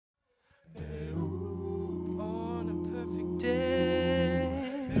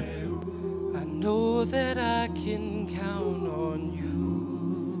that I can count on you.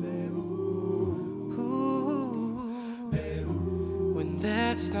 When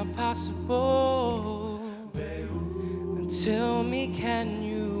that's not possible, then tell me, can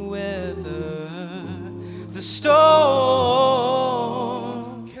you weather the storm?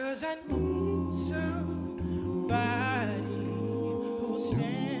 'Cause I need somebody who will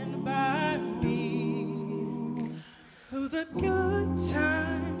stand by me through the good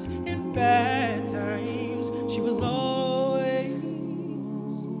times and bad times. She will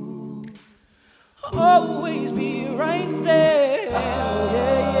always be right there.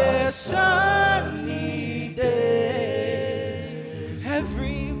 Yeah, sunny days,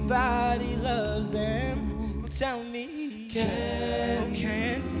 everybody loves them. Tell me, can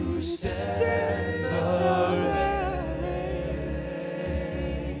you stand the rain?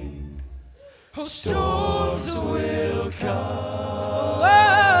 Oh, storms will come.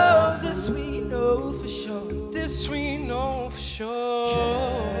 Oh, this we know for sure. This we know for sure.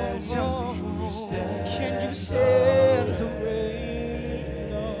 Can you stand the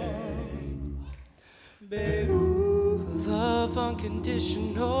rain? Baby, love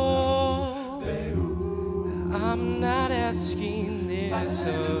unconditional. I'm not asking this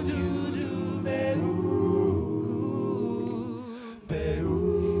of you.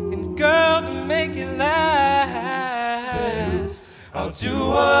 And girl, to make it last, I'll do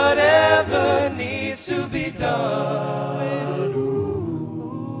whatever needs to be done.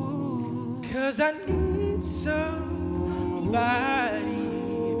 'Cause I need somebody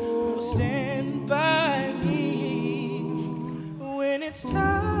who'll stand by me when it's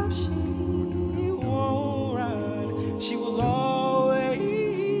tough. She won't run. She will always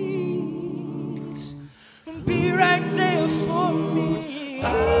be right there for me.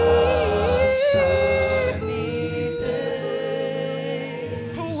 Sunny days,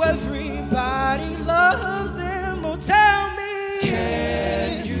 oh, everybody loves them. Oh, tell me,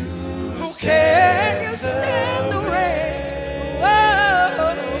 can you stand the rain?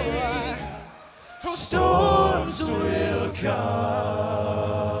 Oh, storms will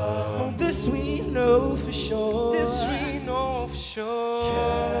come. Oh, this we know for sure. This we know for sure.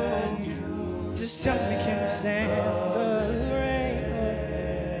 Can you just tell me, can you stand the rain?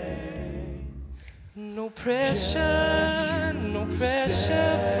 No pressure, no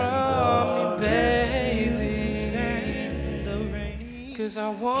pressure from me, baby. Stand the rain. 'Cause I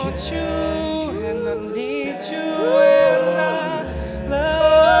want you and I need you and I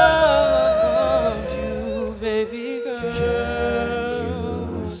love you, baby girl. Can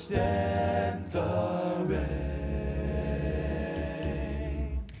you stand the rain?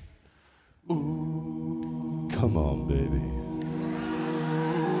 Ooh. Come on, baby.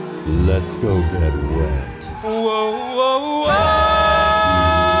 Let's go get wet. Whoa, whoa, whoa.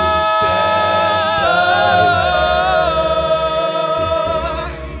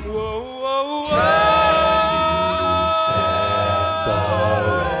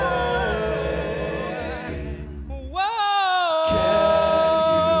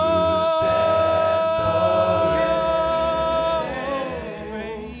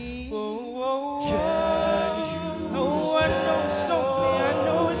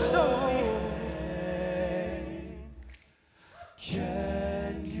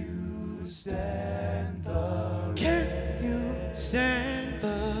 Can you stand?